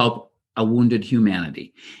how to help a wounded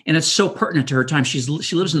humanity. And it's so pertinent to her time. She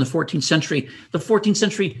lives in the 14th century. The 14th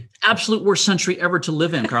century, absolute worst century ever to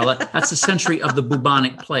live in, Carla. That's the century of the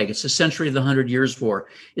bubonic plague. It's the century of the 100 Years' War.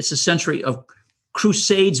 It's the century of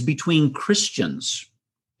crusades between Christians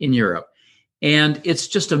in Europe. And it's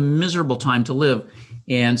just a miserable time to live.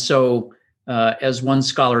 And so as one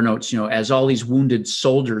scholar notes, as all these wounded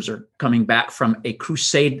soldiers are coming back from a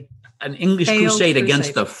crusade, an English crusade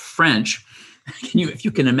against the French, if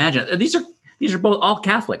you can imagine, these are both all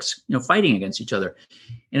Catholics, fighting against each other,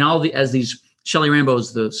 and as these Shelley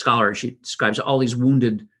Rambo's the scholar, she describes all these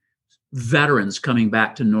wounded veterans coming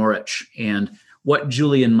back to Norwich, and what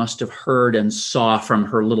Julian must have heard and saw from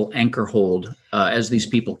her little anchor hold as these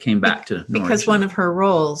people came back to Norwich. Because one of her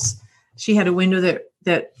roles, she had a window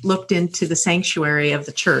that looked into the sanctuary of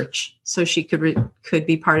the church, so she could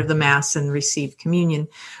be part of the Mass and receive communion.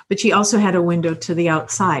 But she also had a window to the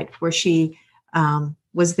outside where she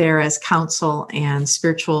was there as counsel and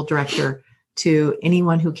spiritual director to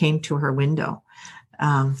anyone who came to her window.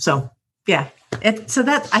 I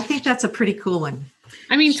think that's a pretty cool one.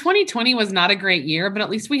 I mean, 2020 was not a great year, but at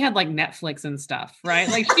least we had like Netflix and stuff, right?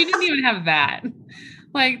 Like she didn't even have that.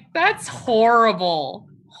 Like that's horrible.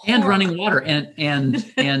 And running water and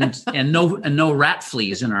no rat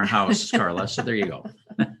fleas in our house, Carla. So there you go.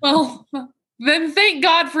 Well, then thank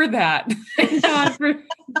God for that. Thank God for that.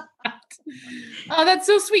 Oh, that's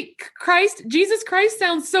so sweet. Jesus Christ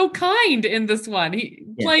sounds so kind in this one.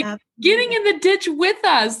 Getting in the ditch with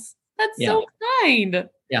us. That's so kind.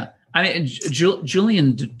 Yeah. I mean,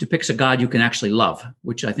 Julian depicts a God you can actually love,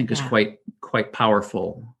 which I think is quite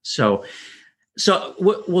powerful. So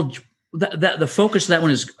the focus of that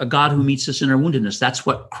one is a God who meets us in our woundedness. That's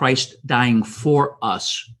what Christ dying for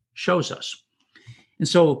us shows us. And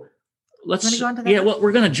so let's go on to that. Yeah, well,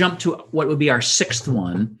 we're going to jump to what would be our sixth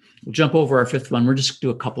one, We'll jump over our fifth one. We're just do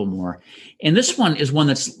a couple more. And this one is one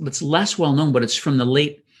that's less well known, but it's from the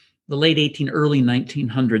late early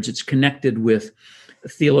 1900s. It's connected with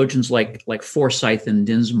theologians like Forsyth and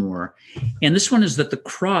Dinsmore. And this one is that the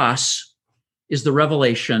cross is the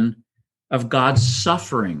revelation of God's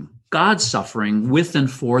suffering with and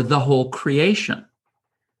for the whole creation.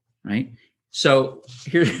 Right? So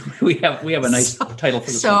here we have a nice title for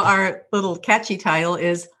this. So one. Our little catchy title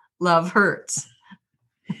is Love Hurts.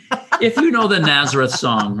 If you know the Nazareth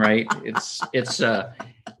song, right? It's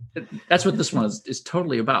that's what this one is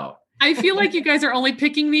totally about. I feel like you guys are only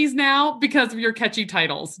picking these now because of your catchy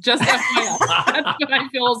titles. Just FYI. That's what I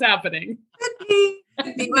feel is happening.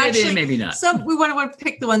 Maybe not. We want to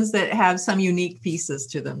pick the ones that have some unique pieces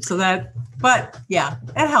to them. But yeah,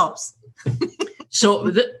 it helps.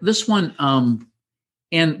 So this one,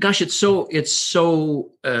 and gosh, it's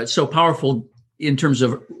so powerful in terms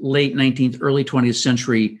of late 19th, early 20th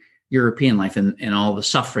century European life and all the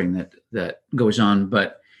suffering that goes on.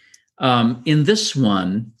 But in this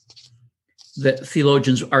one, that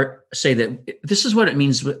theologians say that this is what it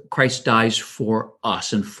means that Christ dies for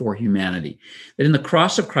us and for humanity. That in the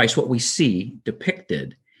cross of Christ, what we see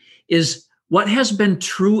depicted is what has been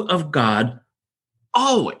true of God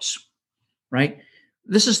always, right?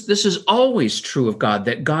 This is always true of God,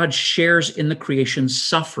 that God shares in the creation's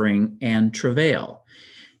suffering and travail.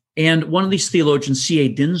 And one of these theologians, C.A.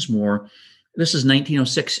 Dinsmore, this is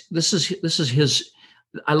 1906. This is his.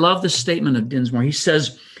 I love the statement of Dinsmore. He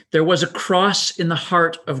says, "There was a cross in the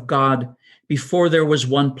heart of God before there was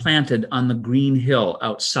one planted on the green hill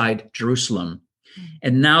outside Jerusalem.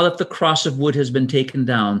 And now that the cross of wood has been taken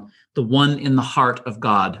down, the one in the heart of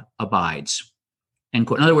God abides." End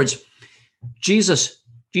quote. In other words, Jesus'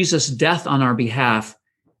 death on our behalf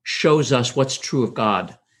shows us what's true of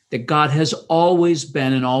God, that God has always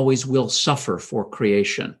been and always will suffer for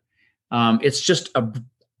creation. It's just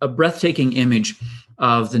a breathtaking image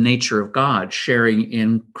of the nature of God sharing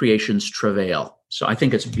in creation's travail. So I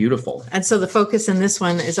think it's beautiful. And so the focus in this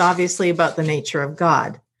one is obviously about the nature of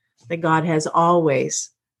God, that God has always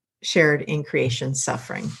shared in creation's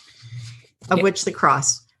suffering, of which the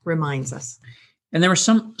cross reminds us. And there were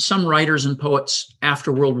some writers and poets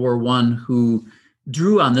after World War I who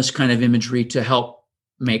drew on this kind of imagery to help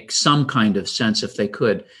make some kind of sense, if they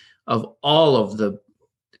could, of all of the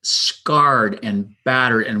scarred and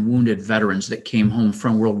battered and wounded veterans that came home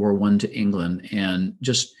from World War I to England, and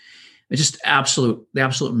just absolute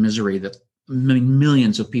misery that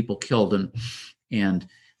millions of people killed. And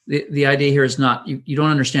the idea here is not, you don't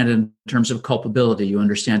understand it in terms of culpability. You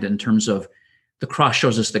understand it in terms of the cross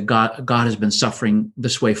shows us that God has been suffering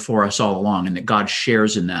this way for us all along, and that God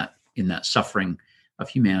shares in that suffering of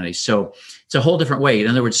humanity. So it's a whole different way. In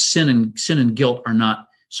other words, sin and guilt are not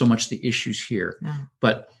so much the issues here,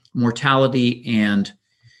 but mortality and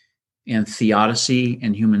theodicy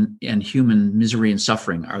and human misery and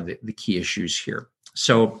suffering are the key issues here.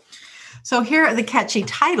 So here are the catchy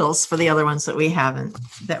titles for the other ones that we haven't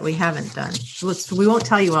done. We won't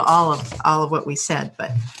tell you all of what we said,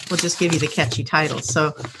 but we'll just give you the catchy titles.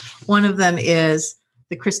 So one of them is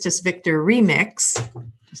the Christus Victor Remix,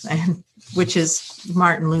 which is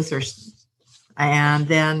Martin Luther's, and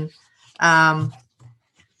then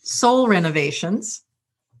Soul Renovations.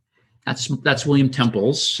 That's William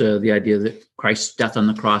Temple's, the idea that Christ's death on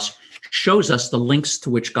the cross shows us the lengths to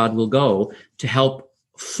which God will go to help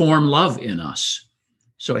form love in us.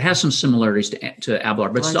 So it has some similarities to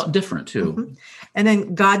Abelard, but it's different too. Mm-hmm. And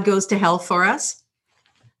then God Goes to Hell for Us,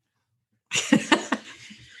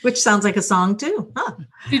 which sounds like a song too. Huh?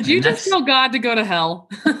 Did you just tell God to go to hell?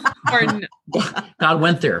 Or no? God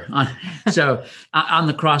went there. So on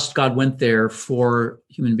the cross, God went there for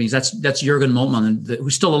human beings. That's Jürgen Moltmann,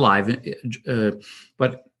 who's still alive,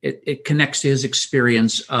 but it connects to his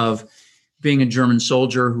experience of being a German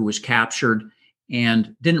soldier who was captured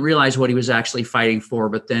and didn't realize what he was actually fighting for.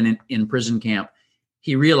 But then in prison camp,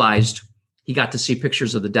 he realized, he got to see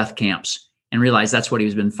pictures of the death camps and realized that's what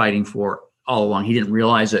he's been fighting for all along. He didn't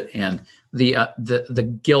realize it. And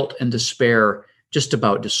the guilt and despair just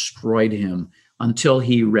about destroyed him until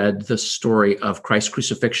he read the story of Christ's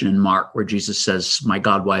crucifixion in Mark, where Jesus says, "My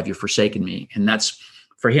God, why have you forsaken me?" And that's,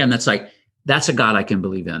 for him, that's a God I can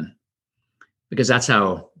believe in, because that's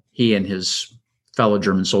how he and his fellow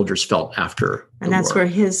German soldiers felt after. And that's where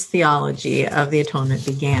his theology of the atonement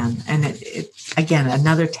began. And it again,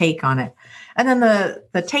 another take on it. And then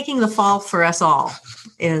the Taking the Fall for Us All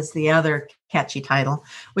is the other catchy title,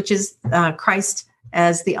 which is Christ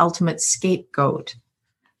as the ultimate scapegoat.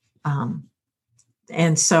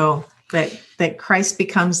 And so that Christ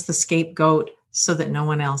becomes the scapegoat so that no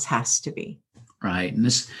one else has to be. right? And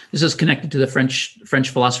this is connected to the French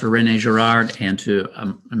philosopher René Girard and to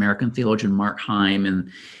American theologian Mark Heim,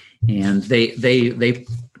 and they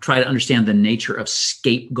try to understand the nature of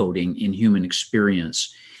scapegoating in human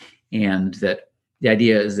experience, and that the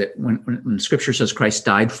idea is that when Scripture says Christ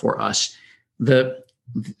died for us,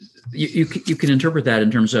 you can interpret that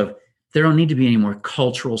in terms of there don't need to be any more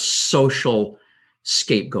cultural, social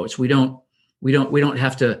scapegoats. We don't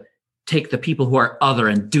have to take the people who are other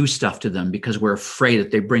and do stuff to them because we're afraid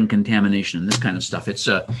that they bring contamination and this kind of stuff. It's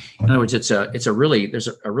in other words, there's a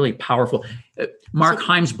really powerful. Mark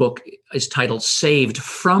Heim's book is titled "Saved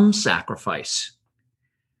from Sacrifice."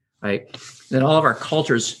 Right, that all of our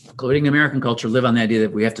cultures, including American culture, live on the idea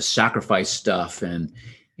that we have to sacrifice stuff, and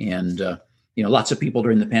lots of people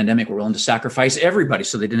during the pandemic were willing to sacrifice everybody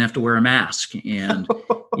so they didn't have to wear a mask, and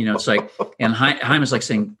it's like, and Heim is like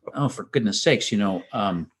saying, oh, for goodness sakes,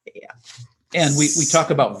 And we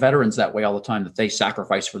talk about veterans that way all the time, that they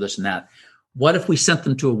sacrifice for this and that. What if we sent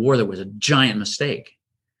them to a war that was a giant mistake,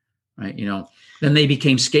 right? Then they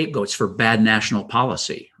became scapegoats for bad national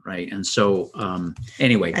policy, right? And so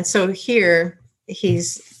anyway. And so here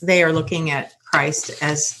they are looking at Christ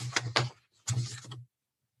as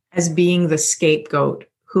being the scapegoat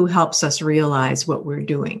who helps us realize what we're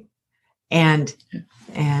doing. And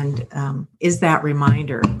is that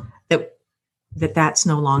reminder that's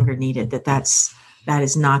no longer needed, that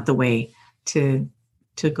is not the way to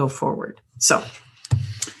go forward. So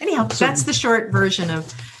anyhow, that's the short version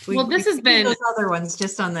of, this has been those other ones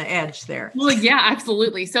just on the edge there. Well, yeah,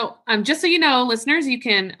 absolutely. So just so you know, listeners, you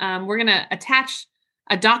can, we're going to attach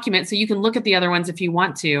a document so you can look at the other ones if you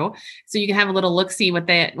want to, so you can have a little look-see what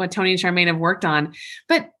Tony and Charmaine have worked on.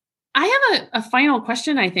 But I have a final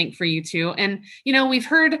question, I think, for you two. And, we've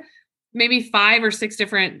heard maybe 5 or 6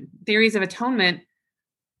 different theories of atonement.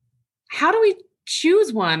 How do we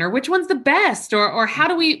choose one, or which one's the best, or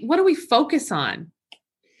what do we focus on?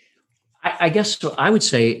 I guess what I would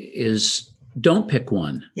say is don't pick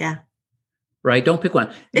one. Yeah. Right. Don't pick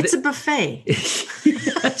one. It's a buffet.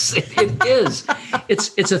 Yes, it is.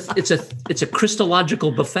 It's a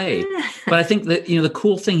Christological buffet. But I think that, the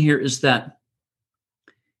cool thing here is that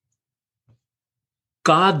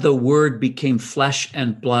God, the Word, became flesh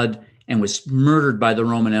and blood and was murdered by the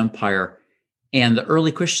Roman Empire. And the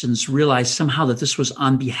early Christians realized somehow that this was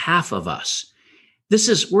on behalf of us.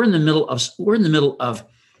 We're in the middle of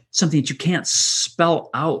something that you can't spell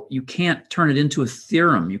out. You can't turn it into a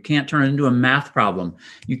theorem. You can't turn it into a math problem.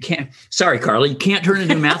 Sorry, Carla, you can't turn it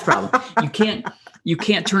into a math problem. You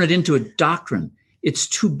can't turn it into a doctrine. It's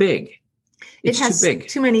too big. It has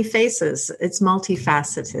too many faces. It's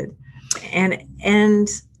multifaceted. And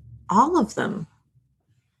all of them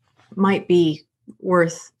might be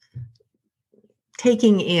worth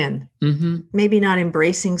taking in, maybe not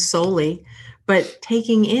embracing solely, but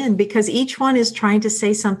taking in, because each one is trying to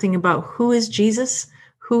say something about who is Jesus,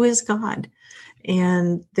 who is God.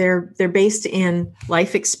 And they're based in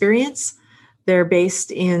life experience, they're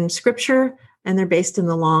based in Scripture, and they're based in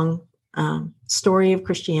the long story of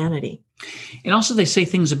Christianity. And also they say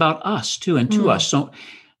things about us too, and to us. So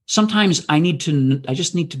sometimes I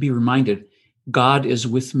just need to be reminded, God is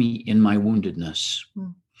with me in my woundedness.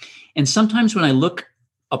 And sometimes when I look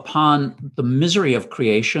upon the misery of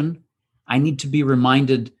creation, I need to be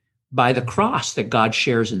reminded by the cross that God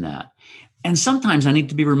shares in that. And sometimes I need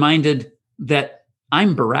to be reminded that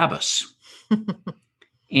I'm Barabbas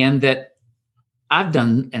and that I've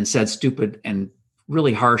done and said stupid and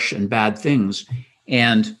really harsh and bad things.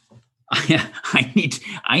 And I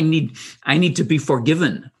need to be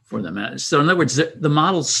forgiven for them. So in other words, the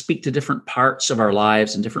models speak to different parts of our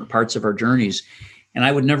lives and different parts of our journeys. And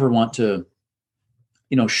I would never want to,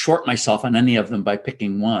 short myself on any of them by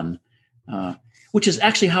picking one, which is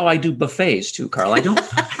actually how I do buffets too, Carl. I don't.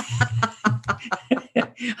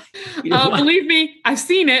 Believe me, I've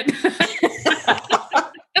seen it.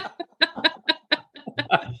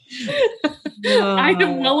 I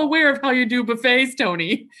am well aware of how you do buffets,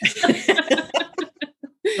 Tony.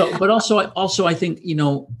 But also, I think,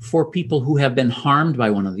 for people who have been harmed by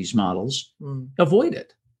one of these models, avoid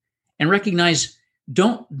it and recognize.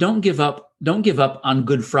 Don't give up. Don't give up on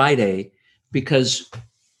Good Friday because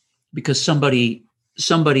somebody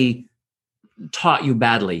taught you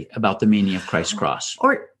badly about the meaning of Christ's cross,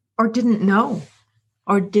 or didn't know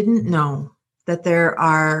that there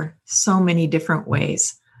are so many different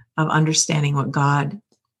ways of understanding what God,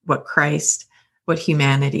 what Christ, what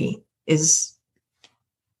humanity is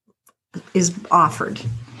offered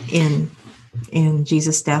in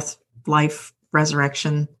Jesus' death, life,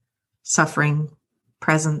 resurrection, suffering,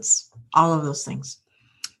 presence, all of those things.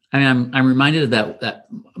 I mean, I'm reminded of that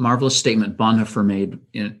marvelous statement Bonhoeffer made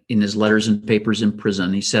in his letters and papers in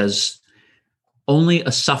prison. He says, "Only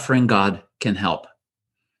a suffering God can help."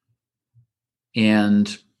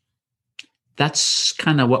 And that's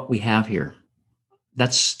kind of what we have here.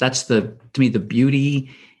 That's to me, the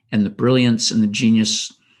beauty and the brilliance and the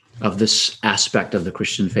genius of this aspect of the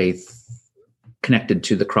Christian faith connected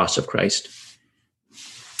to the cross of Christ.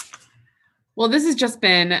 Well, this has just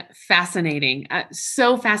been fascinating,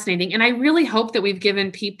 so fascinating. And I really hope that we've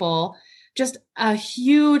given people just a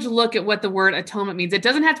huge look at what the word atonement means. It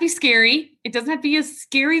doesn't have to be scary. It doesn't have to be a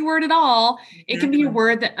scary word at all. It can be a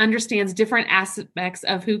word that understands different aspects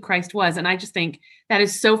of who Christ was. And I just think that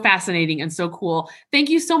is so fascinating and so cool. Thank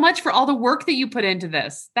you so much for all the work that you put into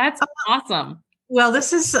this. That's awesome. Well,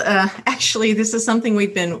 this is something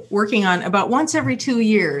we've been working on about once every 2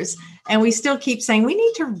 years. And we still keep saying we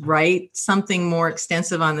need to write something more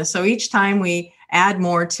extensive on this. So each time we add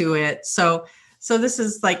more to it. So this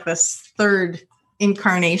is like this third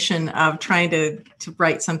incarnation of trying to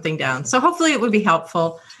write something down. So hopefully it would be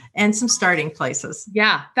helpful and some starting places.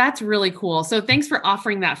 Yeah, that's really cool. So thanks for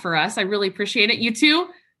offering that for us. I really appreciate it. You too.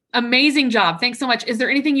 Amazing job. Thanks so much. Is there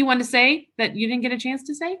anything you want to say that you didn't get a chance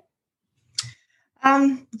to say?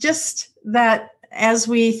 Just that as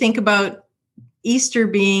we think about Easter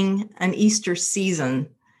being an Easter season,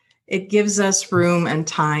 it gives us room and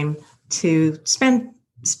time to spend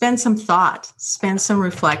some thought, spend some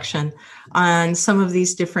reflection on some of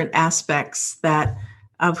these different aspects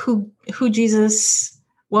of who Jesus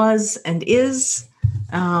was and is.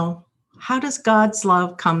 How does God's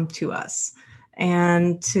love come to us?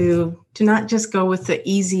 And to not just go with the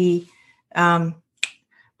easy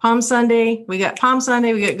Palm Sunday, we got Palm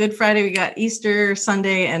Sunday, we got Good Friday, we got Easter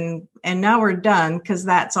Sunday, and now we're done because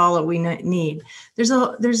that's all that we need.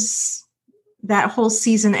 There's that whole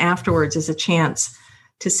season afterwards is a chance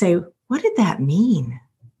to say, what did that mean?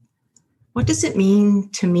 What does it mean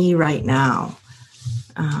to me right now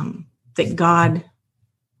that God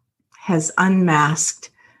has unmasked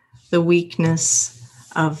the weakness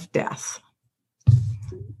of death?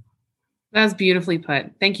 That's beautifully put.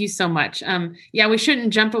 Thank you so much. We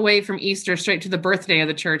shouldn't jump away from Easter straight to the birthday of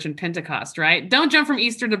the church and Pentecost, right? Don't jump from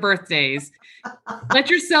Easter to birthdays. Let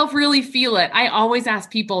yourself really feel it. I always ask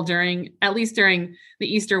people during the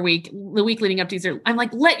Easter week, the week leading up to Easter, I'm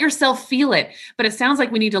like, let yourself feel it. But it sounds like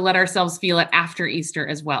we need to let ourselves feel it after Easter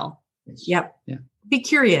as well. Yep. Yeah. Be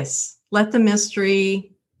curious. Let the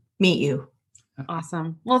mystery meet you.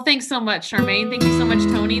 Awesome. Well, thanks so much, Charmaine. Thank you so much,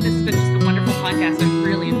 Tony. This has been just a wonderful podcast. I've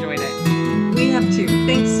really enjoyed it. We have too.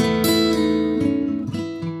 Thanks.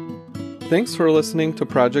 Thanks for listening to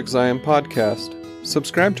Project Zion Podcast.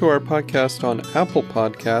 Subscribe to our podcast on Apple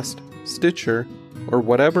Podcast, Stitcher, or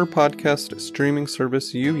whatever podcast streaming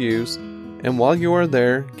service you use, and while you are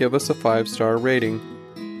there, give us a 5-star rating.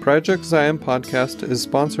 Project Zion Podcast is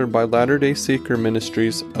sponsored by Latter-day Seeker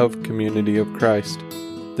Ministries of Community of Christ.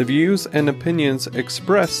 The views and opinions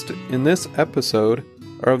expressed in this episode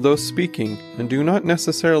are of those speaking and do not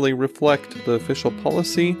necessarily reflect the official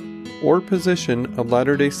policy or position of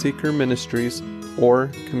Latter-day Seeker Ministries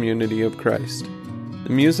or Community of Christ. The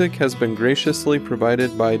music has been graciously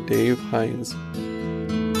provided by Dave Hines.